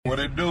What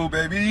it do,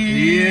 baby?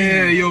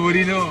 Yeah, you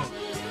already know.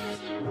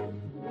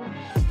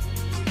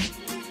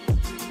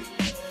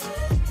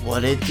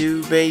 What it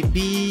do,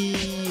 baby?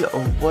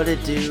 What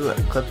it do,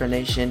 Clipper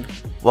Nation?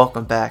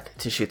 Welcome back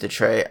to Shoot the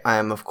Trey. I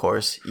am, of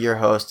course, your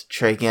host,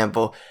 Trey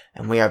Gamble,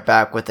 and we are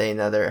back with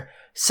another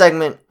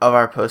segment of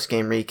our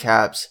post-game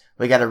recaps.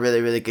 We got a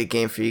really good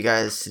game for you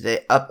guys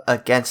today, up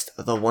against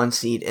the 1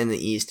 seed in the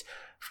East.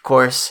 Of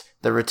course,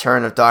 the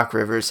return of Doc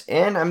Rivers,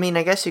 and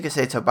I guess you could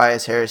say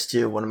Tobias Harris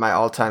too, one of my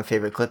all-time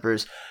favorite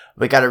Clippers.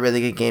 We got a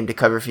really good game to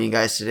cover for you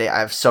guys today.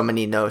 I have so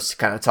many notes to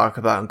kind of talk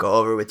about and go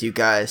over with you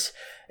guys.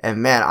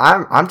 And man,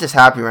 I'm just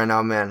happy right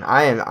now, man.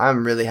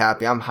 I'm really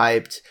happy. I'm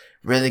hyped.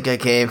 Really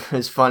good game. It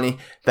was funny.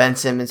 Ben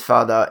Simmons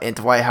fouled out, and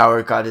Dwight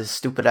Howard got his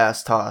stupid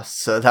ass tossed.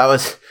 So that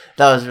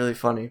was really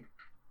funny.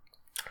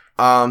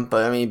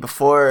 But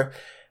before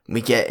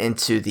we get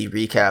into the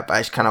recap, I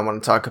just kind of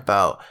want to talk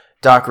about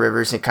Doc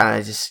Rivers and kind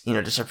of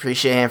just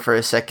appreciate him for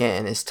a second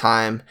and his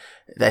time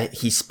that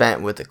he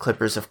spent with the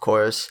Clippers, of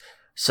course.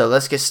 So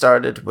let's get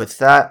started with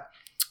that.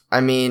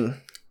 I've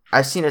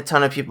seen a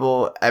ton of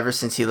people ever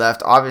since he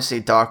left. Obviously,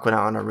 Doc went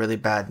out on a really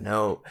bad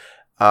note.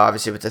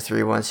 Obviously, with the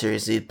 3-1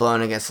 series lead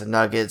blown against the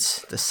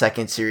Nuggets, the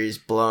second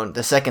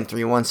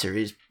 3-1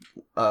 series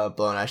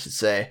blown, I should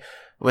say,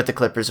 with the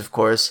Clippers, of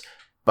course.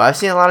 But I've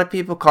seen a lot of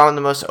people call him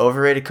the most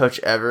overrated coach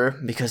ever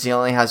because he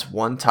only has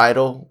one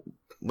title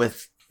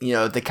with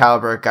the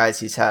caliber of guys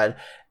he's had.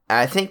 And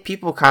I think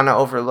people kind of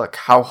overlook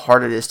how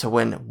hard it is to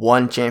win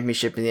one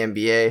championship in the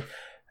NBA.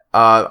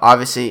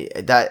 Obviously,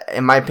 that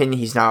in my opinion,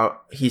 he's not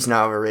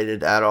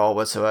overrated at all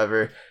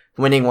whatsoever.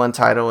 Winning one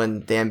title in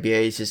the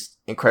NBA is just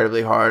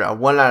incredibly hard. A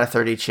 1 out of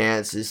 30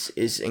 chance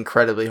is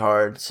incredibly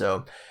hard.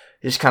 So,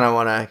 just kind of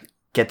want to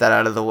get that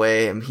out of the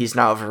way. He's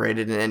not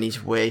overrated in any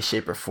way,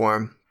 shape, or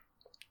form.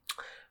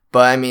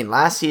 But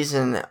last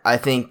season, I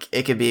think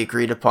it could be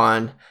agreed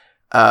upon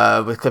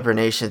with Clipper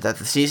Nation that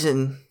last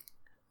season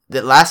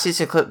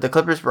the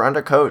Clippers were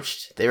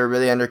undercoached. They were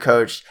really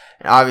undercoached.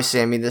 And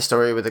obviously, the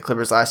story with the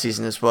Clippers last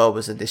season as well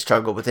was that they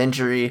struggled with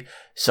injury.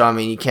 So,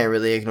 you can't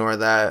really ignore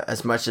that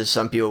as much as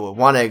some people would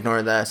want to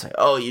ignore that. It's like,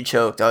 oh, you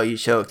choked.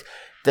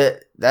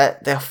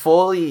 The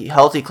fully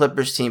healthy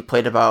Clippers team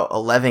played about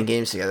 11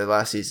 games together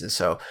last season.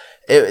 So,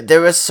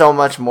 there was so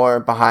much more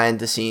behind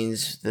the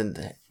scenes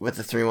with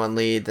the 3-1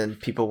 lead than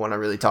people want to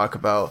really talk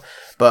about.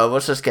 But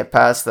let's just get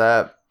past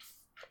that.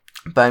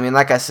 But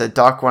like I said,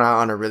 Doc went out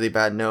on a really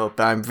bad note,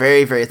 but I'm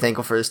very, very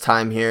thankful for his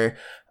time here.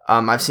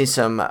 I've seen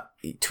some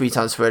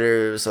tweets on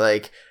Twitter. It was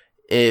like,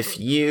 I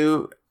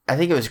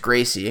think it was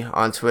Gracie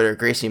on Twitter,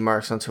 Gracie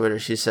Marks on Twitter.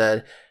 She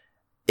said,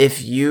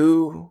 if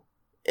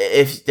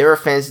there were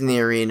fans in the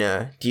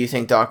arena, do you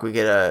think Doc would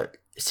get a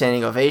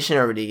standing ovation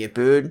or would he get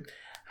booed?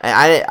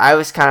 And I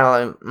was kind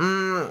of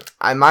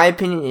like, in my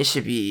opinion, it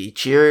should be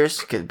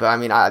cheers. But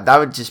that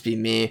would just be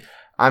me.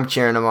 I'm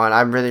cheering him on.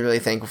 I'm really, really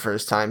thankful for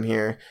his time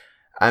here.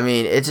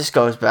 It just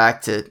goes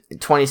back to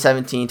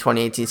 2017,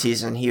 2018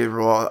 season. He would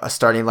roll a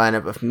starting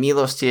lineup of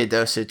Milos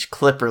Teodosic,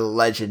 Clipper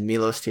legend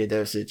Milos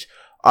Teodosic,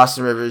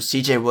 Austin Rivers,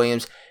 CJ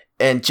Williams,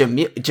 and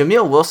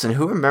Jameel Wilson.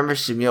 Who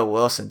remembers Jameel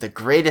Wilson? The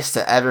greatest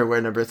to ever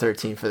wear number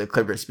 13 for the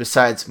Clippers,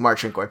 besides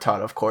Marcin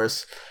Gortat, of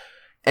course.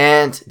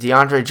 And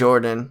DeAndre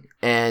Jordan.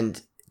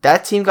 And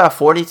that team got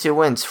 42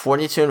 wins,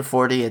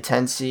 42-40, a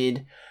 10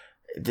 seed.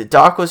 The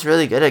Doc was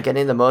really good at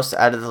getting the most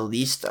out of the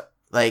least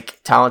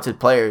talented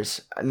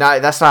players.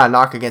 That's not a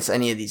knock against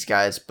any of these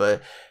guys,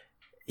 but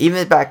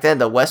even back then,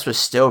 the West was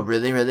still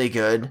really, really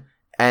good,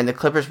 and the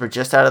Clippers were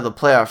just out of the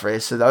playoff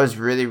race, so that was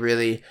really,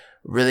 really,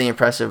 really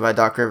impressive by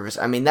Doc Rivers.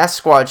 That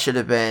squad should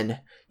have been,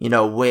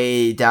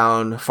 way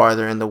down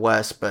farther in the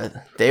West, but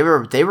they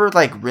were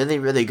really,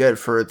 really good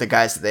for the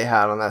guys that they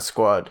had on that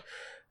squad.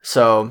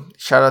 So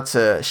shout out to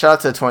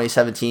the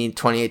 2017,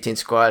 2018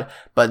 squad,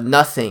 but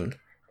nothing.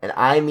 And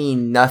I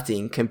mean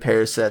nothing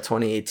compares to that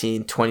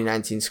 2018,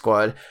 2019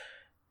 squad.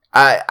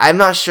 I'm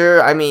not sure.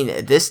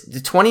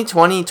 The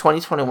 2020,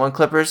 2021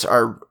 Clippers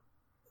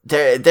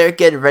they're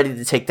getting ready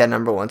to take that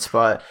number one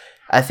spot.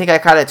 I think I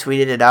kind of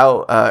tweeted it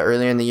out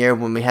earlier in the year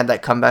when we had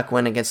that comeback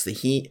win against the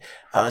Heat.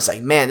 I was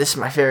like, man, this is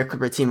my favorite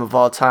Clipper team of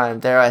all time.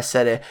 There, I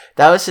said it.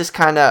 That was just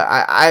kind of,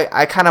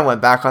 I kind of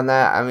went back on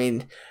that.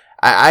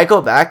 I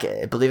go back,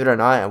 believe it or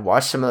not, and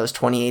watch some of those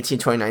 2018,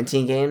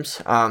 2019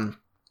 games.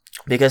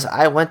 Because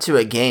I went to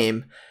a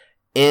game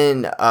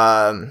in, in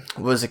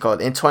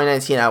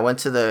 2019, I went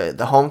to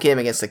the home game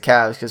against the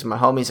Cavs because my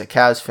homie's a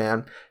Cavs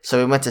fan. So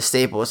we went to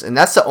Staples, and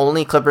that's the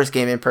only Clippers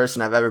game in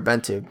person I've ever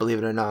been to, believe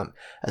it or not.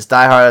 As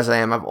diehard as I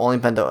am, I've only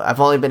been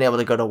able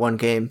to go to one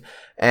game.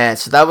 And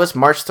so that was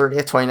March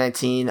 30th,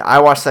 2019. I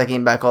watched that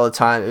game back all the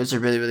time. It was a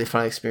really, really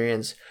fun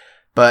experience.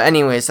 But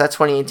anyways, that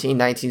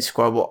 2018-19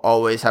 squad will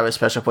always have a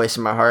special place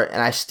in my heart,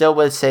 and I still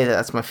would say that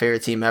that's my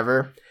favorite team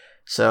ever.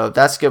 So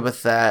that's good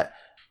with that.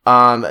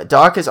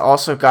 Doc has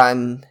also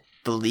gotten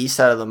the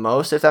least out of the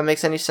most, if that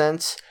makes any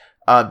sense.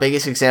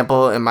 Biggest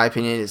example, in my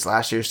opinion, is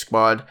last year's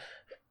squad.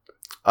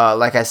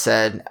 Like I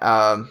said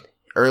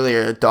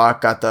earlier,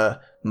 Doc got the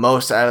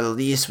most out of the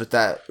least with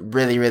that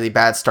really, really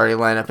bad starting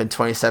lineup in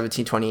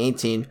 2017,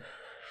 2018.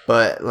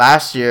 but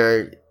last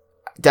year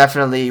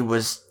definitely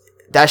was.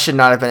 That should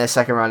not have been a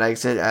second round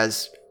exit.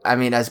 As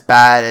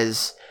bad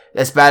as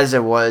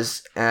it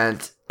was,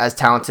 and as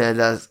talented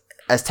as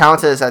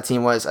that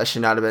team was, I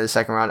should not have been a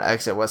second round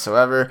exit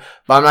whatsoever.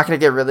 But I'm not going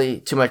to get really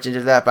too much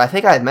into that. But I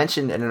think I had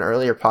mentioned in an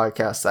earlier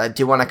podcast that I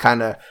do want to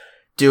kind of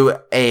do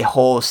a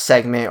whole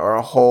segment or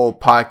a whole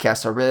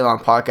podcast, a really long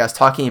podcast,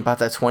 talking about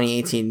that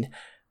 2019,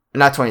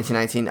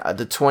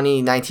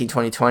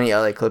 2020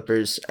 LA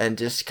Clippers, and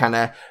just kind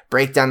of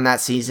break down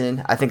that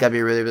season. I think that'd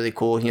be really, really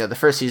cool. The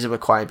first season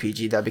with Kawhi and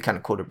PG, that'd be kind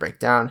of cool to break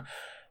down.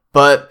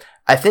 But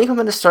I think I'm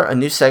going to start a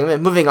new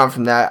segment. Moving on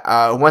from that,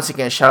 once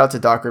again, shout out to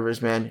Doc Rivers,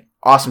 man.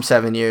 Awesome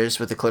 7 years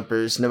with the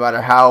Clippers. No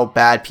matter how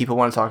bad people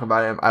want to talk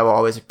about him, I will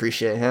always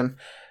appreciate him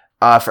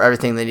for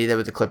everything they did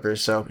with the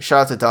Clippers. So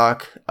shout out to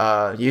Doc.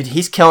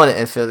 He's killing it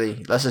in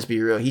Philly. Let's just be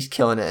real. He's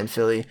killing it in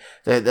Philly.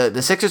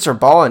 The Sixers are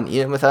balling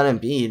even without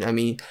Embiid. I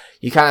mean,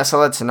 you kind of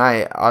saw that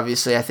tonight.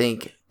 Obviously, I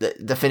think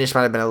the finish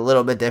might have been a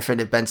little bit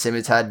different if Ben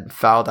Simmons had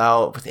fouled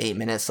out with 8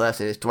 minutes left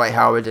and if Dwight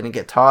Howard didn't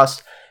get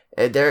tossed.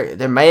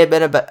 There may have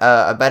been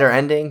a better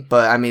ending,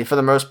 but I mean, for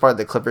the most part,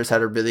 the Clippers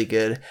had a really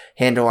good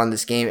handle on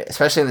this game,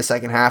 especially in the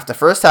second half. The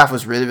first half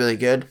was really, really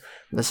good.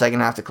 In the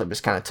second half, the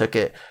Clippers kind of took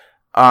it.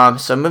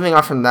 So moving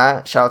on from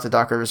that, shout out to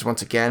Doc Rivers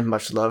once again.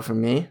 Much love from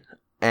me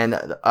and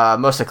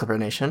most of Clipper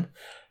Nation.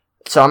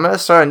 So I'm gonna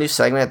start a new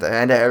segment at the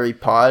end of every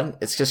pod.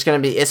 It's gonna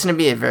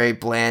be a very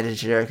bland and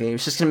generic thing.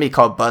 It's just gonna be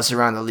called Buzz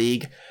Around the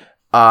League.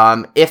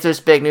 If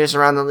there's big news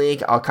around the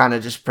league, I'll kind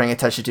of just bring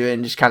attention to it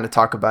and just kind of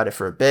talk about it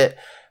for a bit.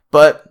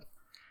 But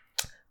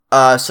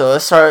so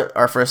let's start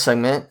our first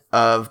segment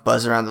of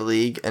Buzz Around the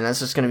League, and that's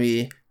just gonna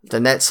be the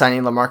Nets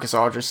signing LaMarcus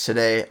Aldridge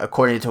today,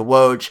 according to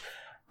Woj.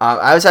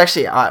 I was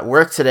actually at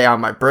work today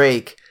on my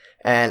break,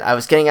 and I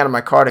was getting out of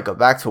my car to go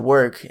back to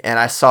work, and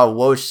I saw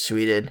Woj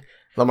tweeted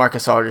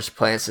LaMarcus Aldridge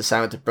plans to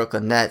sign with the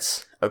Brooklyn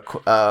Nets.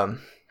 And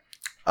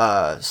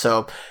I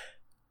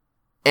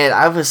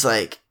was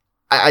like,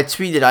 I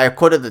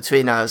quoted the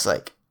tweet, and I was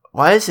like,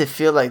 why does it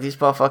feel like these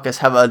motherfuckers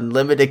have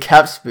unlimited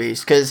cap space?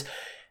 Because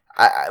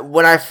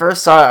when I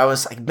first saw it, I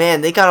was like,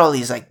 man, they got all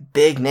these like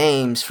big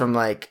names from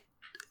like,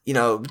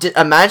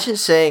 imagine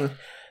saying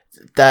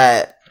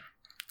that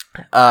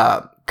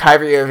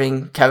Kyrie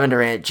Irving, Kevin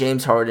Durant,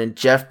 James Harden,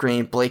 Jeff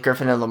Green, Blake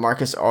Griffin, and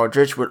LaMarcus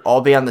Aldridge would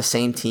all be on the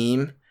same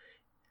team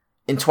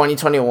in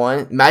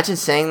 2021. Imagine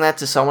saying that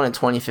to someone in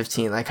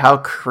 2015. Like, how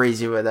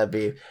crazy would that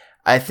be?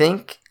 I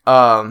think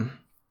that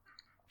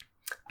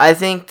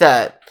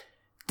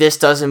this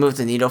doesn't move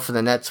the needle for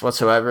the Nets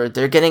whatsoever.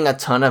 They're getting a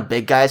ton of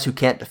big guys who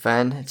can't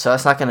defend, so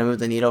that's not going to move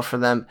the needle for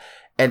them.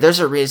 And there's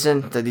a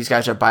reason that these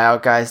guys are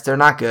buyout guys. They're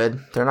not good.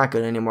 They're not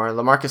good anymore.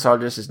 LaMarcus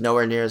Aldridge is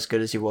nowhere near as good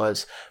as he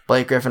was.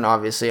 Blake Griffin,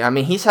 obviously. I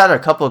mean, he's had a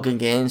couple of good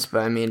games, but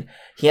I mean,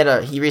 he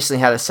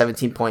recently had a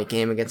 17-point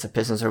game against the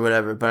Pistons or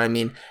whatever. But I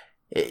mean,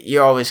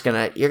 you're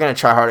gonna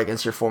try hard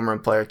against your former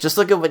player. Just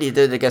look at what he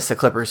did against the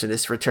Clippers in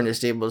his return to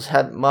stables.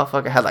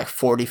 Motherfucker had like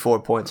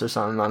 44 points or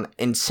something on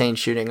insane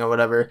shooting or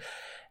whatever.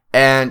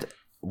 And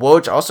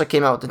Woj also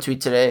came out with a tweet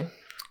today.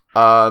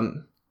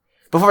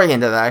 Before I get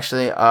into that,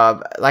 actually,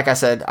 like I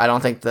said, I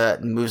don't think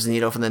that moves the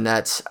needle for the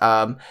Nets.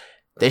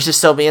 They should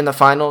still be in the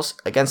finals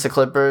against the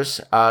Clippers.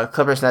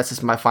 Clippers Nets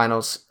is my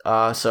finals.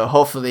 So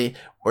hopefully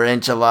we're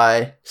in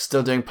July,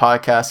 still doing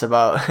podcasts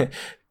about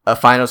a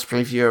finals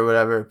preview or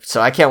whatever.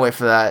 So I can't wait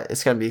for that.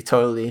 It's gonna be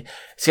totally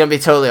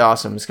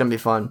awesome. It's gonna be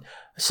fun.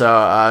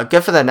 So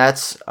good for the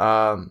Nets.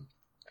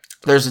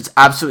 There's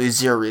absolutely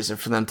zero reason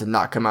for them to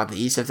not come out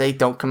the East. If they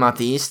don't come out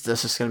the East,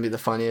 this is gonna be the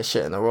funniest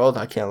shit in the world.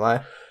 I can't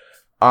lie.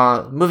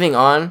 Moving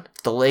on,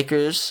 the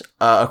Lakers,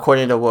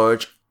 according to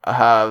Woj,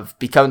 have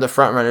become the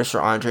front runners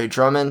for Andre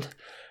Drummond.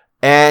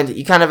 And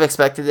you kind of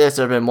expected this.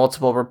 There have been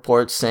multiple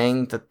reports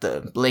saying that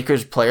the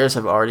Lakers players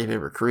have already been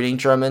recruiting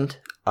Drummond.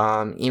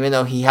 Even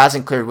though he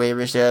hasn't cleared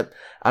waivers yet.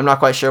 I'm not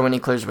quite sure when he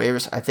clears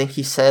waivers. I think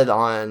he said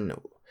on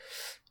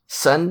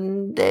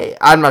Sunday.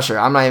 I'm not sure.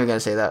 I'm not even going to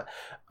say that.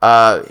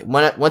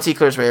 Once he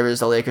clears waivers,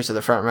 the Lakers are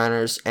the front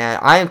runners, and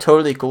I am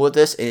totally cool with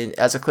this. And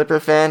as a Clipper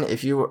fan,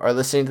 if you are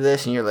listening to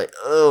this and you're like,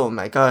 oh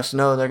my gosh,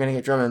 no, they're gonna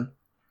get Drummond.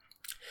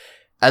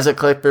 As a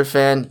Clipper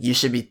fan, you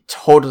should be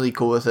totally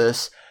cool with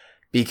this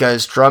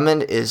because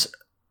Drummond is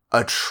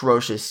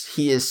atrocious.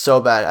 He is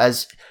so bad.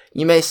 As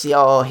you may see,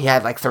 he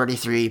had like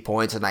 33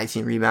 points and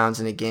 19 rebounds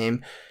in a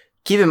game.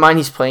 Keep in mind,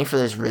 he's playing for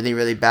this really,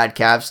 really bad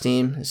Cavs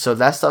team, so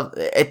that stuff,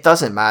 it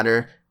doesn't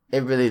matter.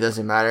 It really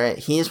doesn't matter.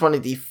 He is one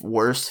of the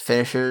worst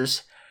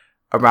finishers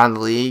around the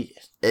league.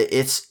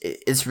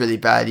 It's really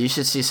bad. You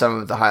should see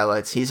some of the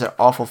highlights. He's an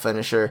awful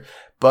finisher.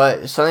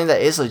 But something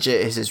that is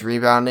legit is his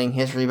rebounding.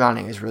 His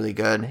rebounding is really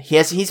good.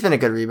 He's been a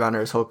good rebounder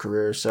his whole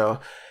career.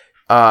 So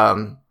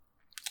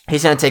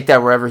he's gonna take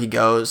that wherever he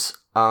goes.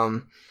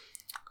 So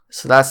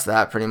that's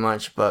that pretty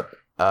much. But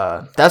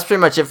that's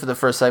pretty much it for the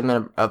first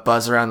segment of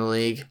Buzz Around the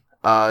League.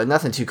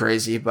 Nothing too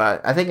crazy, but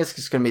I think it's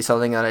just gonna be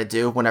something that I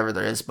do whenever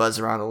there is buzz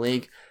around the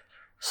league.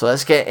 So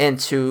let's get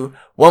into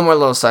one more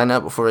little sign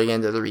up before we get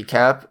into the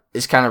recap.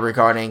 It's kind of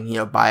regarding,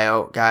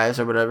 buyout guys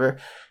or whatever.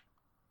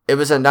 it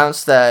was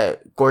announced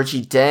that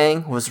Gorgie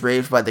Dang was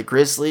waived by the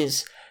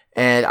Grizzlies,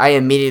 and I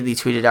immediately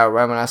tweeted out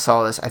right when I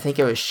saw this. I think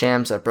it was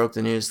Shams that broke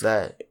the news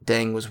that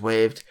Dang was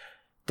waived.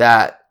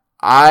 That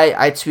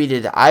I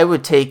tweeted I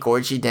would take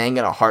Gorgie Dang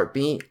in a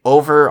heartbeat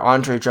over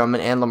Andre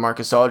Drummond and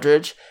LaMarcus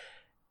Aldridge.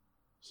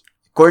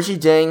 Gorgie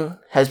Dang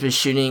has been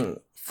shooting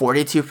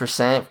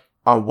 42%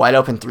 on wide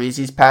open threes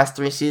these past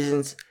 3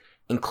 seasons,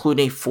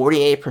 including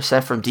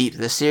 48% from deep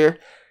this year.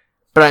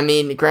 But I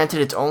mean, granted,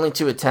 it's only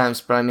 2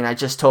 attempts, but I mean, I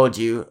just told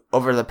you,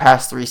 over the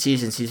past 3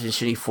 seasons, he's been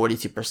shooting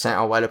 42%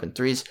 on wide open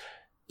threes.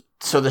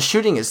 So the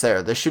shooting is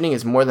there. The shooting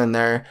is more than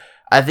there.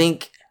 I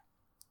think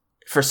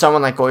for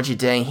someone like Gorgie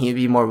Dang, he'd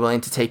be more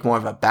willing to take more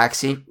of a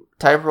backseat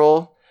type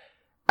role.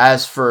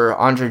 As for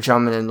Andre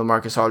Drummond and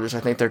LaMarcus Aldridge, I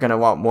think they're going to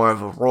want more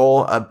of a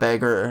role, a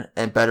bigger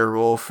and better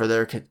role for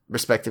their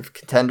respective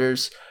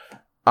contenders.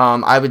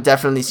 I would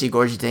definitely see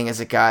Gorgie Dang as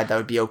a guy that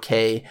would be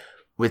okay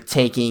with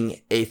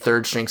taking a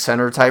third string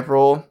center type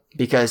role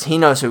because he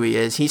knows who he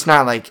is. He's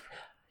not like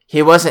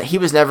he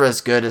was never as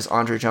good as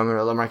Andre Drummond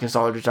or LaMarcus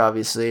Aldridge,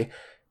 obviously.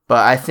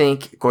 But I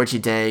think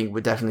Gorgie Dang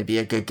would definitely be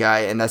a good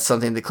guy, and that's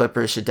something the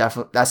Clippers should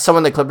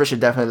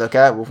definitely look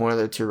at with one of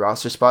their 2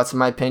 roster spots, in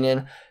my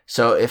opinion.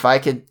 So if I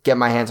could get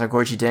my hands on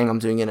Gorgie Dang, I'm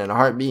doing it in a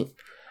heartbeat.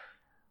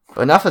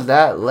 But enough of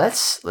that.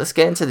 Let's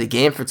get into the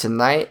game for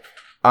tonight.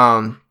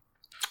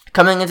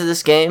 Coming into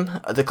this game,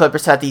 the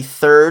Clippers had the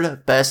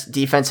 3rd best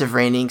defensive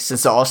rating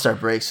since the All-Star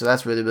break, so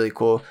that's really, really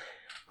cool.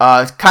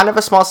 Kind of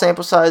a small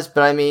sample size,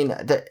 but I mean,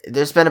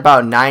 there's been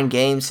about 9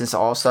 games since the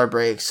All-Star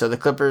break, so the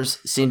Clippers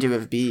seem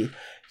to be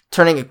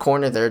turning a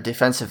corner there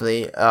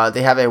defensively.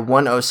 They have a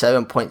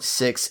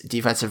 107.6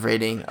 defensive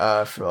rating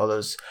for all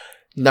those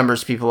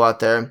numbers people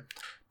out there.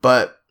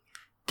 But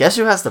guess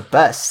who has the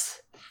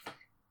best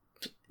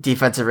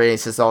defensive rating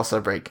since the All-Star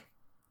break?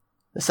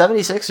 The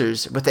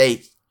 76ers with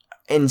a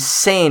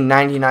insane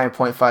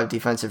 99.5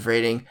 defensive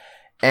rating.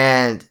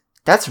 And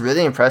that's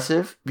really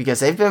impressive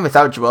because they've been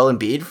without Joel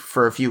Embiid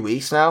for a few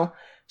weeks now.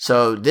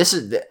 So this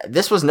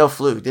was no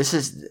fluke. This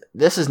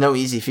is no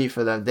easy feat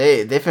for them.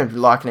 They've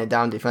been locking it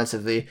down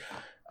defensively.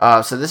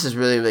 So this is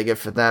really, really good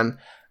for them.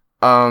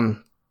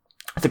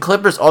 The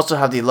Clippers also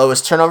have the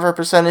lowest turnover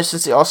percentage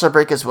since the All-Star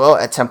break as well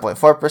at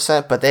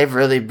 10.4%, but they've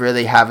really,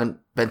 really haven't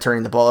been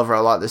turning the ball over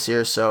a lot this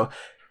year. So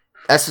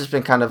that's just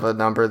been kind of a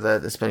number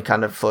that's been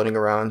kind of floating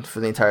around for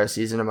the entire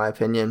season, in my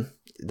opinion.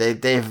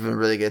 They've been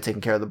really good at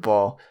taking care of the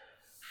ball.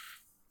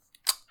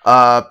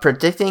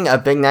 Predicting a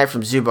big night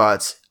from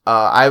Zubac.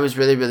 I was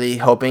really, really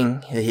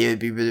hoping that he would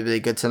be really,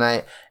 really good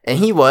tonight. And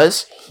he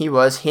was. He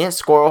didn't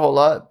score a whole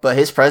lot, but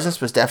his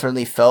presence was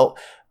definitely felt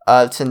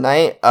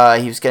tonight.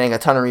 He was getting a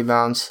ton of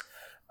rebounds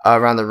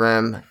around the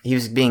rim. He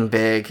was being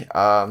big.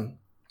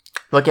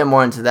 We'll get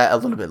more into that a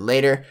little bit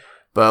later.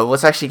 But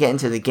let's actually get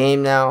into the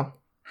game now.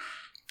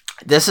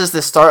 This is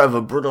the start of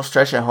a brutal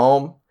stretch at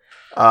home.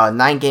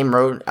 9-game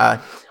road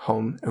 9-game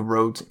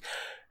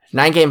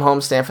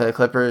homestand for the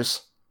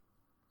Clippers.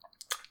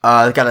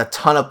 They've got a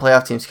ton of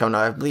playoff teams coming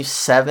up. I believe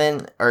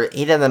 7 or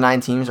 8 of the 9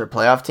 teams are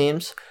playoff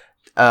teams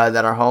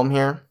that are home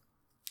here.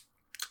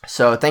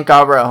 So thank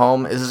God we're at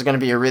home. This is going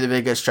to be a really,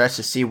 really good stretch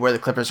to see where the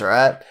Clippers are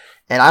at.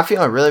 And I'm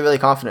feeling really, really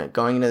confident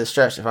going into the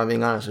stretch, if I'm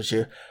being honest with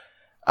you.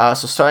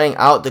 So starting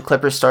out, the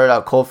Clippers started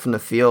out cold from the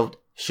field,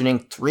 shooting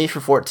 3 for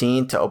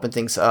 14 to open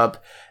things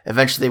up.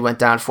 Eventually went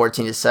down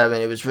 14-7.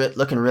 It was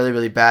looking really,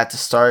 really bad to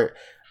start.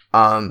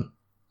 Had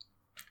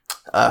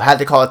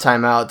to call a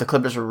timeout. The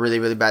Clippers were really,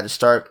 really bad to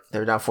start. They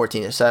were down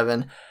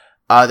 14-7.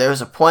 There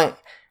was a point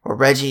where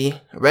Reggie,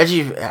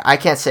 I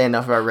can't say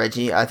enough about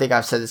Reggie. I think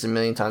I've said this a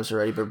million times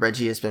already, but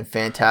Reggie has been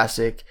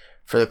fantastic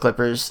for the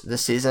Clippers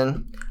this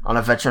season on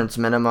a veteran's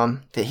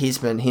minimum. That he's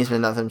been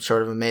nothing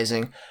short of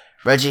amazing.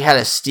 Reggie had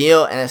a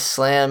steal and a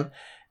slam,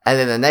 and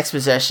then the next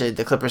possession,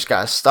 the Clippers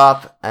got a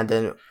stop, and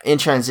then in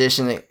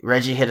transition,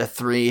 Reggie hit a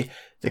 3.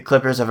 The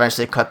Clippers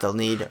eventually cut the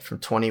lead from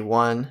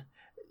 21.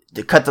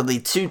 They cut the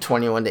lead to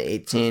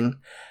 21-18.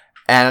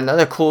 And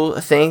another cool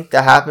thing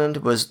that happened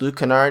was Luke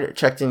Kennard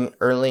checked in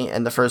early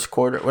in the first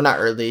quarter. Well, not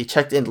early.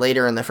 Checked in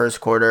later in the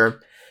first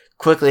quarter.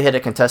 Quickly hit a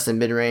contested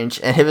mid-range.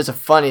 And it was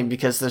funny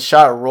because the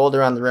shot rolled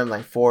around the rim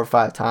like 4 or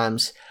 5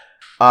 times.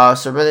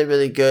 So really,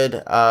 really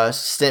good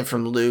stint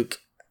from Luke.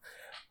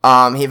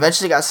 He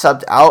eventually got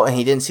subbed out and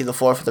he didn't see the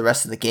floor for the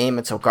rest of the game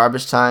until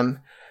garbage time.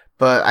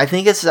 But I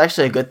think this is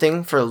actually a good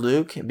thing for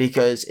Luke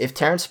because if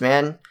Terrence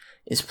Mann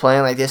is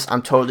playing like this,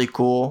 I'm totally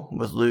cool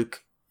with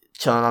Luke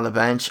chilling on the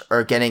bench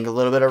or getting a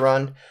little bit of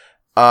run.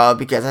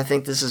 Because I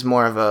think this is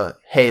more of a,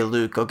 hey,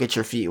 Luke, go get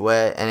your feet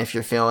wet. And if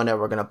you're feeling it,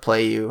 we're going to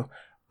play you.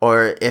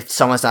 Or if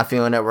someone's not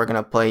feeling it, we're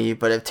going to play you.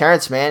 But if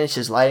Terrence Mann is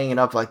just lighting it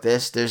up like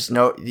this,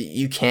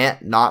 you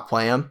can't not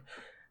play him.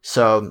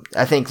 So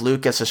I think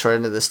Luke gets the short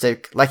end of the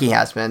stick like he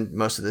has been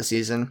most of the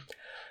season.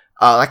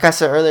 Like I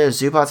said earlier,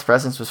 Zubac's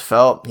presence was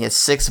felt. He had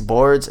 6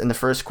 boards in the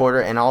first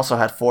quarter and also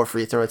had 4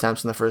 free throw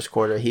attempts in the first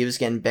quarter. He was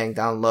getting banged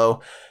down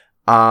low.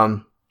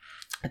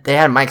 They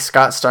had Mike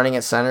Scott starting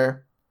at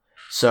center,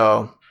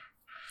 so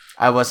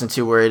I wasn't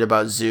too worried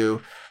about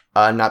Zoo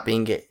not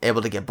being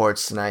able to get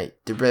boards tonight.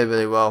 Did really,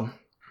 really well.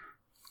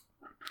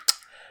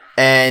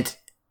 And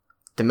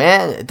the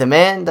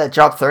man that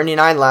dropped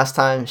 39 last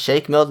time,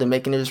 Shake Milton,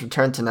 making his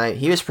return tonight.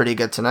 He was pretty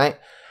good tonight.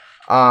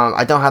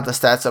 I don't have the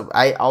stats up.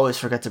 I always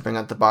forget to bring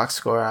up the box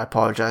score. I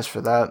apologize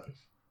for that.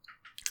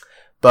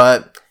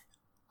 But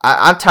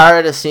I'm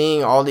tired of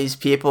seeing all these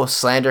people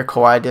slander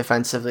Kawhi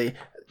defensively.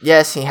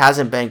 Yes, he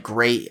hasn't been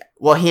great.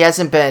 Well, he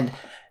hasn't been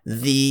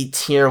the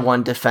tier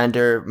 1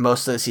 defender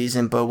most of the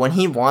season, but when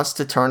he wants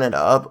to turn it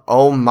up,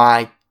 oh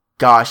my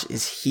gosh,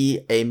 is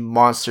he a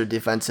monster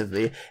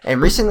defensively.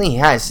 And recently he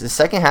has. The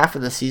second half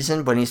of the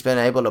season, when he's been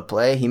able to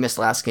play, he missed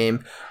last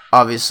game,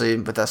 obviously,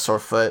 with that sore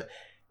foot.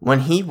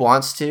 When he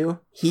wants to,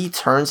 he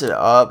turns it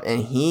up,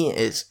 and he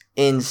is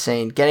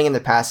insane. Getting in the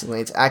passing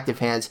lanes, active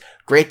hands,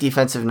 great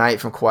defensive night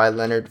from Kawhi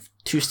Leonard.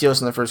 2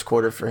 steals in the first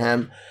quarter for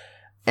him.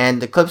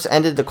 And the Clips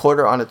ended the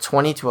quarter on a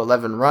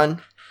 20-11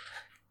 run.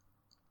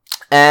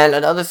 And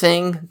another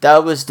thing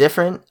that was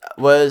different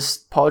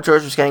was Paul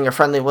George was getting a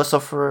friendly whistle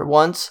for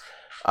once.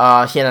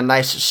 He had a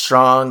nice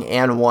strong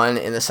and one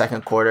in the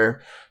second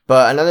quarter.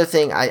 But another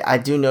thing I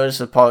do notice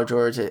with Paul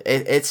George,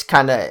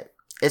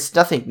 it's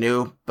nothing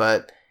new,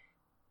 but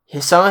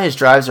some of his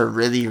drives are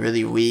really,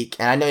 really weak.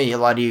 And I know a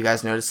lot of you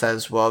guys noticed that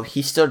as well.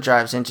 He still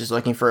drives in just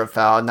looking for a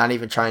foul, not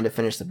even trying to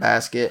finish the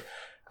basket.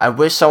 I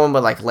wish someone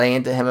would lay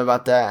into him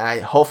about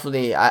that.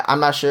 I'm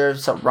not sure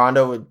if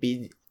Rondo would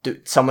be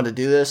someone to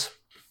do this.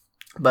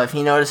 But if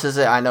he notices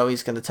it, I know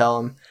he's going to tell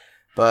him.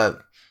 But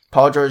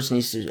Paul George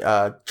needs to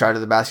drive to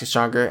the basket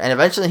stronger. And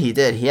eventually he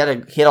did. He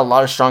had a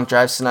lot of strong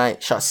drives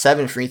tonight. Shot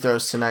 7 free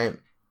throws tonight.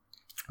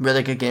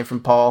 Really good game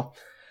from Paul.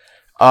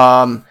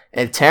 And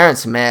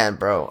Terrence Mann,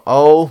 bro.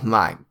 Oh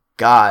my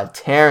God.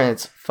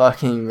 Terrence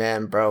fucking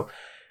Mann, bro.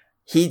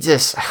 He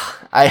just...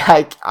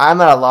 I'm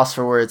at a loss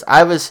for words.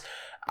 I was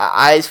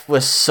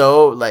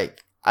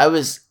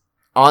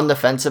on the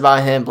fence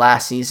about him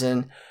last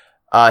season.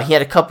 He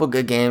had a couple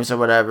good games or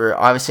whatever.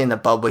 Obviously in the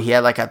bubble, he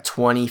had a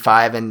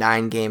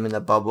 25-9 game in the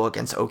bubble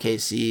against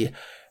OKC.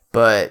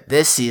 But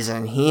this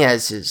season, he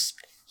has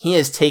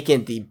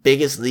taken the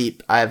biggest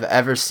leap I've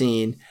ever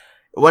seen.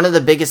 One of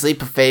the biggest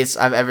leap of faith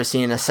I've ever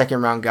seen in a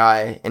second round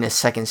guy in his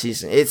second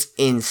season. It's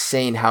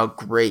insane how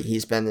great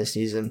he's been this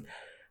season.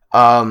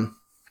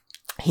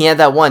 He had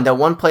that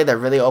one play that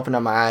really opened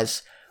up my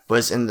eyes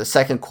was in the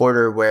second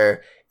quarter where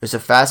it was a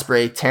fast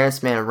break.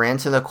 Terrence Mann ran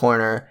to the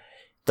corner.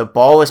 The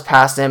ball was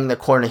passed to him in the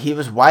corner. He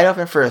was wide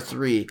open for a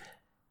 3.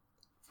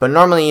 But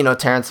normally,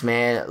 Terrence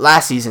Mann,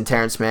 last season,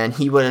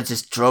 he would have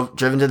just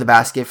driven to the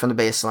basket from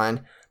the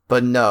baseline.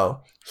 But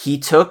no, he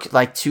took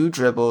 2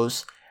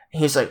 dribbles.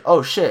 He's like,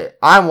 oh shit,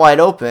 I'm wide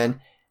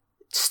open.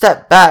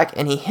 Step back,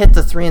 and he hit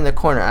the 3 in the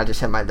corner. I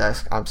just hit my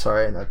desk. I'm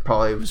sorry, that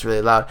probably was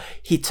really loud.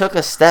 He took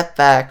a step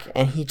back,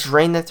 and he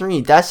drained the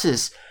 3.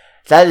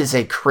 That is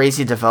a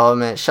crazy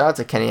development. Shout out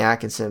to Kenny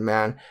Atkinson,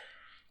 man.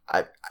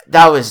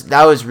 That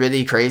was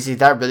really crazy.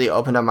 That really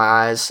opened up my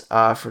eyes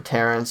for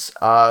Terrence.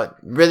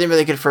 Really,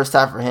 really good first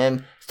half for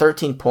him.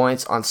 13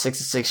 points on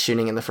 6-6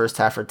 shooting in the first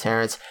half for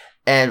Terrence.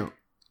 And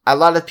a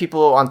lot of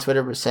people on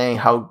Twitter were saying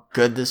how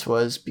good this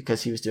was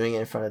because he was doing it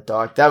in front of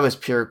Doc. That was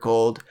pure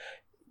gold.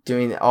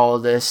 Doing all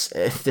of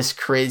this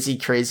crazy,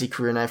 crazy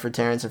career night for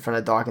Terrence in front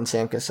of Doc and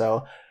Sam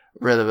Cassell.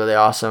 Really, really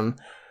awesome.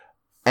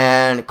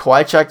 And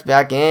Kawhi checked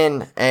back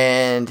in,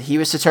 and he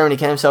was determined to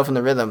get himself in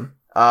the rhythm.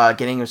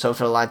 Getting himself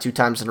to the line 2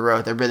 times in a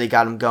row. That really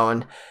got him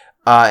going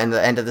in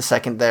the end of the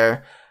second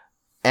there.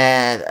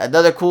 And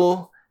another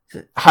cool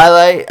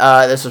highlight,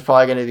 this was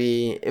probably going to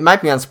be, it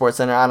might be on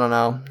SportsCenter, I don't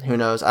know, who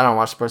knows, I don't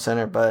watch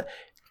SportsCenter, but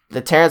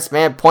the Terrence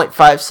Mann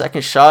 0.5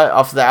 second shot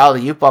off the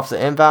alley-oop off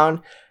the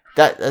inbound,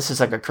 this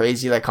is a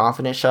crazy,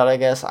 confident shot, I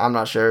guess, I'm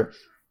not sure.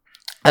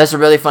 That's a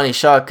really funny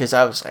shot because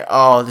I was like,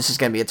 oh, this is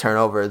going to be a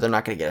turnover. They're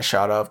not going to get a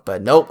shot off.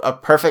 But nope, a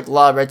perfect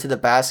lob right to the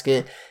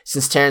basket.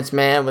 Since Terrence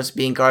Mann was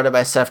being guarded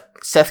by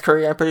Seth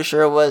Curry, I'm pretty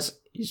sure it was.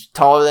 He's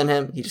taller than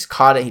him. He just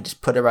caught it. He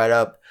just put it right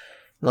up.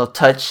 A little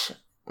touch.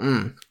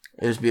 It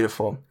was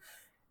beautiful.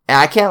 And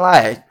I can't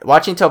lie.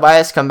 Watching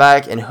Tobias come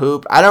back and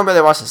hoop. I don't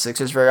really watch the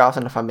Sixers very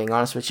often, if I'm being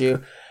honest with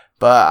you.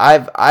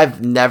 But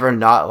I've never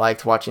not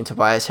liked watching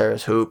Tobias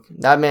Harris hoop.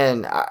 That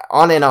man,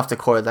 on and off the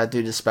court, that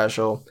dude is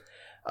special.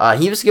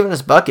 He was giving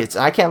us buckets.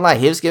 I can't lie.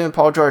 He was giving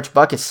Paul George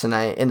buckets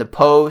tonight in the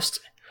post.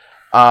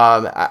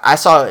 I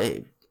saw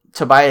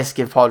Tobias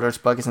give Paul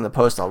George buckets in the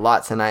post a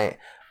lot tonight.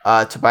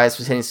 Tobias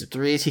was hitting some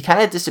threes. He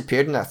kind of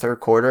disappeared in that third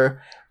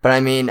quarter. But,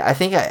 I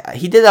think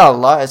he did that a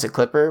lot as a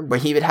Clipper, where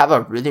he would have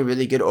a really,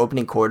 really good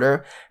opening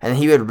quarter, and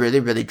he would really,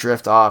 really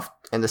drift off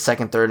in the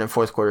second, third, and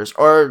fourth quarters.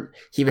 Or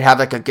he would have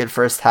a good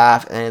first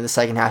half, and in the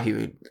second half, he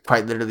would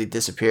quite literally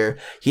disappear.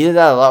 He did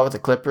that a lot with the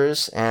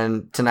Clippers,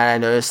 and tonight I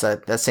noticed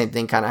that same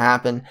thing kind of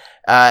happened.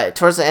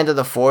 Towards the end of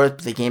the fourth,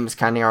 the game was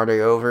kind of already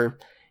over.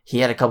 He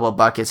had a couple of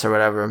buckets or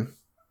whatever.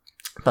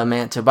 But,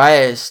 man,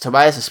 Tobias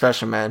is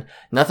special, man.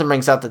 Nothing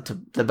brings out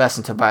the best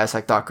in Tobias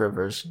like Doc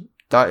Rivers.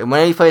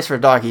 When he plays for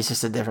Doc, he's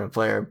just a different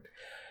player.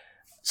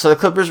 So the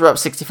Clippers were up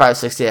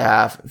 65-60 at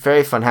half.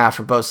 Very fun half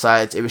for both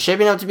sides. It was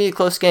shaping up to be a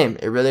close game.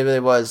 It really, really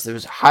was. There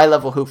was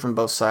high-level hoop from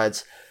both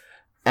sides.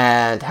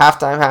 And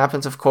halftime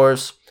happens, of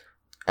course.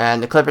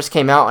 And the Clippers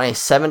came out on a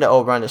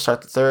 7-0 run to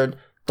start the third.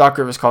 Doc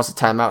Rivers calls a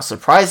timeout.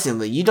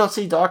 Surprisingly, you don't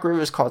see Doc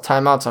Rivers call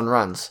timeouts on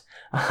runs.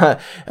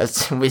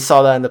 We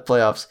saw that in the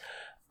playoffs.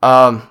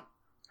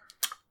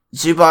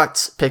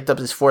 Zubac picked up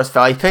his fourth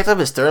foul. He picked up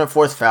his third and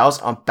fourth fouls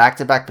on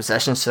back-to-back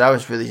possessions, so that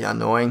was really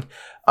annoying.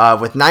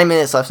 With 9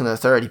 minutes left in the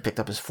third, he picked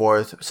up his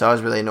fourth, so that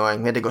was really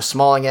annoying. We had to go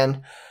small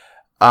again.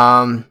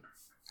 But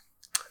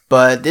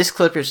this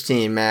Clippers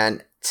team,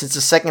 man, since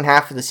the second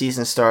half of the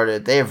season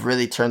started, they have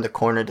really turned the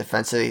corner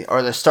defensively,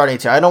 or they're starting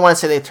to. I don't want to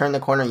say they turned the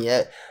corner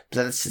yet,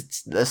 but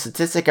the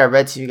statistic I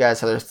read to you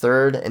guys, how they're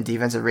third in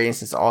defensive rating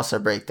since the All-Star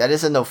break. That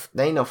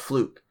ain't no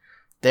fluke.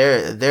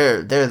 They're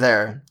there.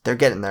 They're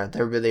getting there.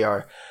 They really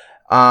are.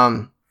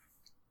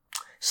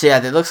 So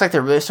yeah, it looks like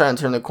they're really starting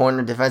to turn the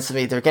corner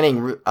defensively. They're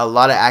getting a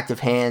lot of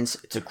active hands.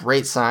 It's a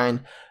great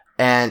sign.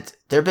 And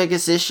their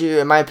biggest issue,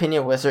 in my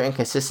opinion, was their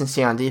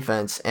inconsistency on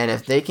defense. And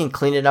if they can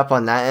clean it up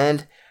on that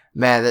end,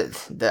 man,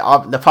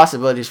 the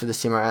possibilities for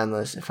this team are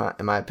endless,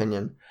 in my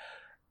opinion.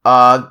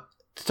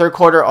 Third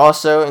quarter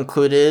also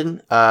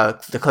included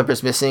the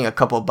Clippers missing a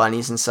couple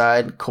bunnies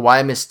inside.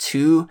 Kawhi missed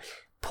 2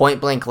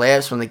 point-blank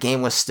layups when the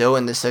game was still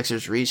in the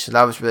Sixers' reach, so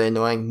that was really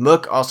annoying.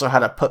 Mook also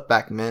had a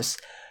putback miss,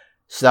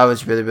 so that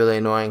was really, really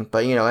annoying.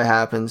 But, it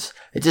happens.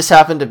 It just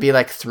happened to be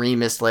like 3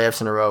 missed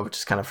layups in a row, which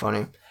is kind of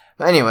funny.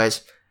 But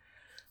anyways,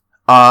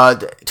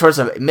 towards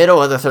the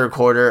middle of the third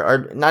quarter,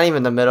 or not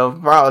even the middle,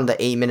 around the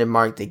 8-minute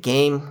mark, the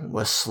game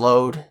was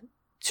slowed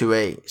to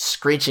a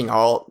screeching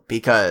halt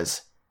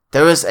because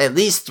there was at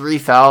least 3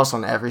 fouls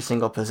on every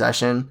single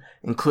possession,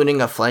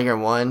 including a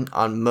flagrant one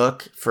on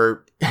Mook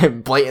for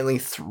blatantly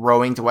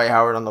throwing Dwight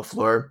Howard on the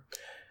floor.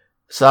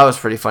 So that was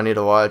pretty funny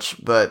to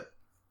watch. But,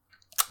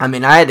 I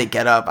had to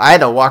get up. I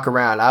had to walk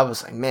around. I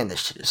was like, man, this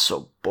shit is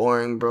so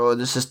boring, bro.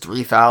 This is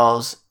 3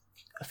 fouls.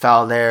 A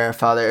foul there, a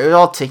foul there. It was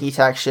all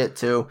ticky-tack shit,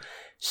 too.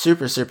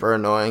 Super, super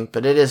annoying.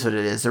 But it is what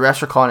it is. The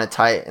refs were calling it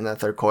tight in the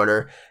third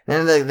quarter.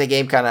 And then the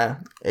game kind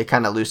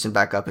of loosened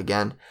back up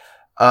again.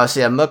 So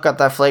yeah, Mook got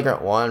that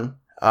flagrant one.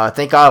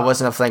 Thank God it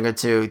wasn't a flagrant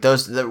two.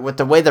 With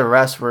the way the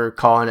refs were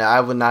calling it,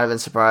 I would not have been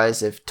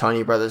surprised if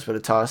Tony Brothers would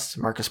have tossed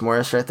Marcus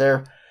Morris right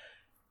there.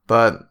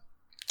 But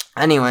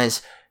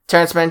anyways,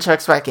 Terrence Mann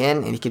checks back in,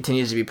 and he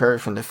continues to be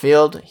perfect from the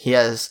field.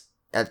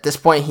 At this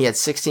point, he had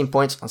 16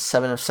 points on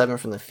 7 of 7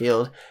 from the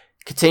field,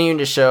 continuing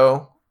to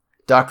show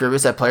Doc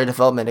Rivers that player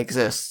development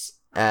exists.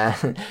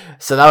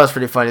 So that was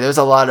pretty funny. There was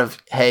a lot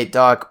of, hey,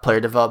 Doc,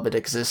 player development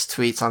exists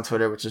tweets on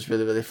Twitter, which was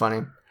really, really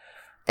funny.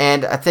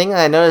 And a thing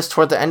that I noticed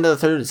toward the end of the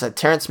third is that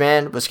Terrence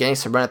Mann was getting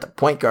some run at the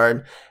point guard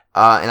in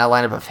a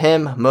lineup of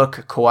him,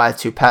 Mook, Kawhi,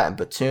 Tupat, and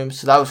Batum.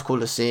 So that was cool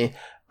to see.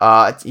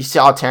 You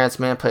saw Terrence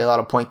Mann play a lot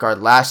of point guard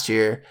last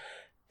year.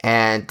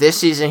 And this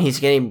season, he's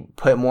getting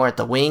put more at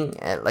the wing,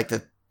 at like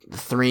the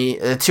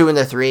 2 and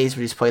the 3 is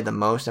what he's played the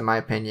most, in my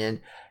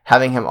opinion.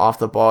 Having him off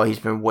the ball, he's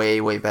been way,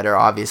 way better,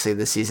 obviously,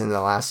 this season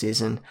than last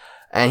season.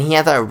 And he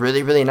had that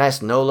really, really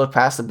nice no-look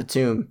pass to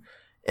Batum.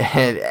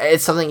 And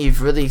it's something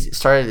you've really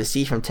started to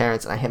see from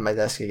Terrence, and I hit my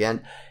desk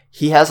again.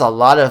 He has a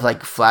lot of,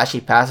 flashy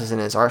passes in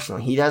his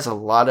arsenal. He has a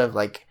lot of,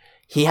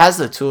 he has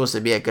the tools to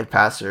be a good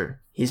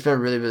passer. He's been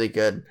really, really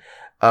good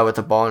with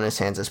the ball in his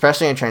hands,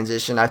 especially in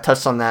transition. I've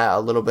touched on that a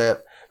little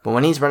bit. But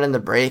when he's running the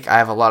break, I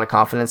have a lot of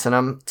confidence in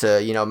him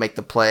to, make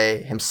the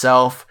play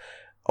himself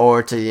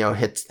or to,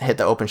 hit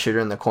the open shooter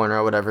in the corner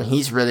or whatever.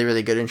 He's really,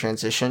 really good in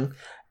transition,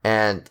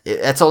 and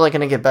it's only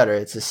going to get better.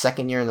 It's his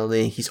second year in the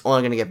league. He's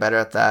only going to get better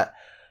at that.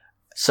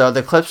 So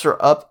the Clips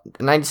were up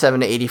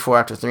 97-84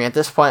 after 3. At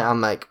this point, I'm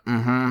like,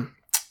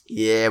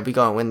 yeah, we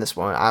going to win this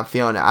one. I'm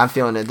feeling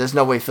it. There's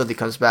no way Philly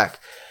comes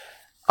back.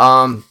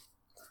 Earlier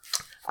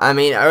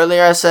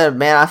I said,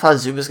 man, I thought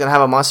Zubac was going to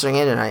have a monster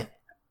game tonight.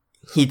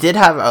 He did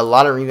have a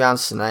lot of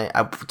rebounds tonight.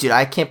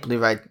 I can't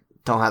believe I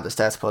don't have the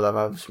stats pulled up.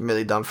 I was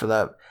really dumb for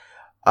that.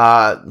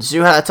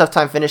 Zoo had a tough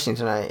time finishing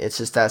tonight. It's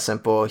just that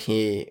simple.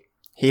 He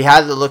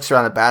had the looks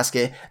around the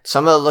basket.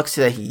 Some of the looks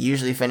that he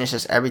usually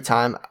finishes every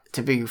time,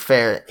 to be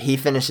fair, he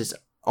finishes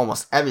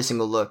almost every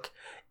single look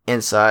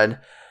inside.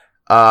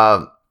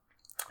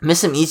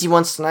 Missed some easy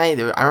ones tonight.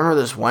 I remember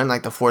there's one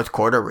the fourth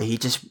quarter where he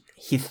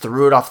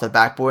threw it off the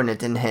backboard and it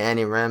didn't hit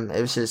any rim.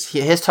 It was just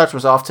his touch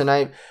was off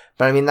tonight,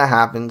 but that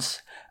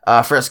happens.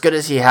 For as good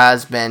as he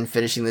has been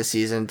finishing this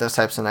season, those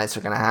types of nights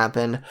are going to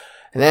happen.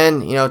 And then,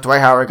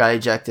 Dwight Howard got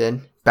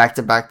ejected.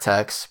 Back-to-back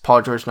techs.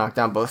 Paul George knocked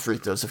down both free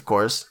throws, of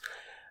course.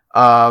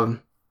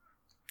 And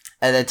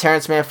then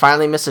Terrence Mann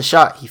finally missed a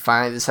shot. He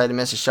finally decided to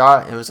miss a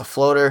shot. It was a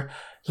floater.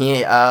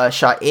 He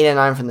shot 8 and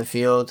 9 from the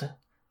field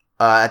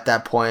at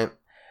that point.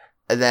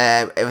 And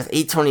then with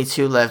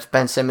 8:22 left,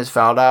 Ben Simmons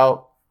fouled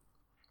out.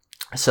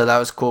 So that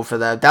was cool for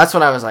them. That's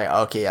when I was like,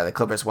 okay, yeah, the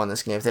Clippers won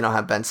this game. If they don't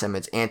have Ben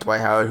Simmons and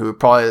Dwight Howard, who are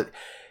probably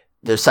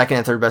their second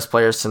and third best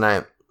players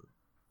tonight,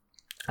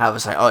 I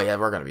was like, oh yeah,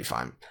 we're going to be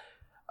fine.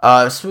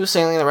 Smooth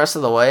sailing the rest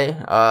of the way.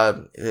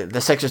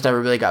 The Sixers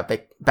never really got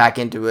back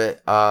into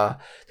it. The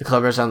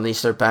Clippers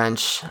unleashed their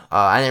bench.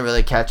 I didn't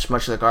really catch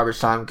much of the garbage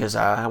time because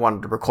I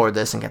wanted to record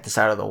this and get this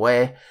out of the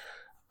way.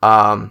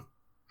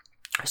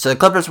 So the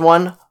Clippers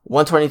won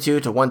 122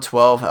 to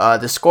 112.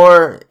 The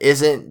score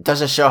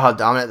doesn't show how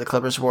dominant the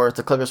Clippers were.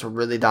 The Clippers were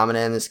really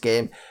dominant in this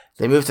game.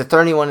 They moved to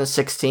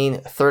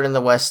 31-16, third in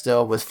the West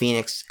still, with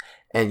Phoenix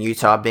and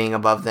Utah being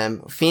above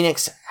them.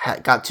 Phoenix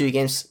got 2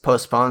 games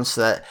postponed,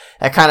 so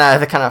that kind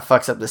of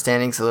fucks up the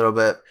standings a little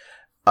bit.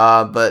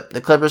 But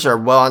the Clippers are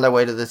well on their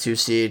way to the 2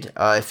 seed.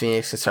 If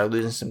Phoenix can start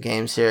losing some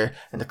games here,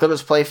 and the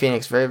Clippers play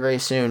Phoenix very, very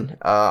soon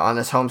on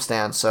this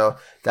homestand, so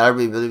that'll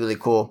be really, really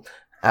cool.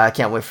 I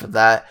can't wait for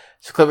that.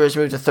 So Clippers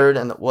move to third,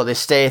 they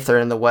stay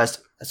third in the West.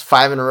 That's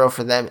 5 in a row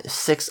for them.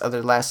 6 of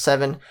their last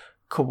 7.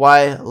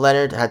 Kawhi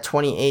Leonard had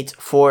 28,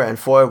 4 and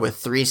 4 with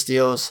 3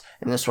 steals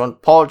in this one.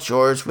 Paul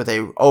George with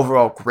a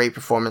overall great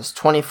performance,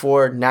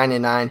 24, 9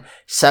 and 9,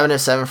 7 and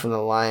 7 from the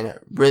line.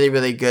 Really,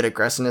 really good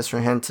aggressiveness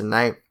from him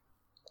tonight.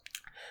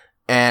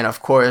 And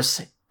of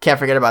course, can't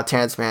forget about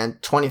Terrence Mann,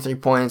 23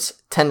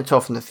 points, 10 to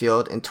 12 from the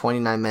field in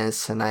 29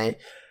 minutes tonight.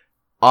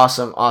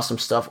 Awesome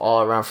stuff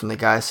all around from the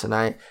guys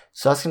tonight.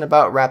 So that's going to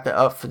about wrap it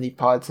up for the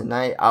pod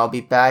tonight. I'll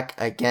be back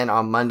again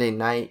on Monday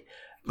night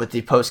with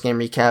the post-game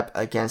recap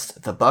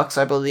against the Bucks,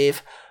 I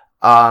believe.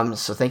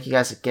 So thank you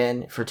guys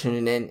again for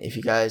tuning in. If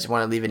you guys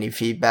want to leave any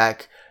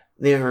feedback,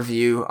 leave a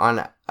review on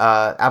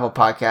Apple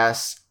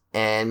Podcasts.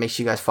 And make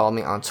sure you guys follow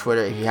me on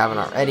Twitter if you haven't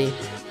already,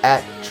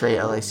 at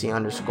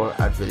TreyLAC_.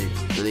 I'd really,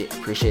 really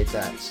appreciate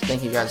that. So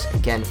thank you guys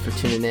again for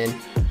tuning in.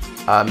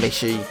 Make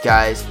sure you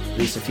guys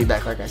leave some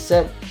feedback like I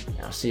said.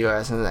 And I'll see you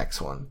guys in the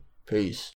next one. Peace.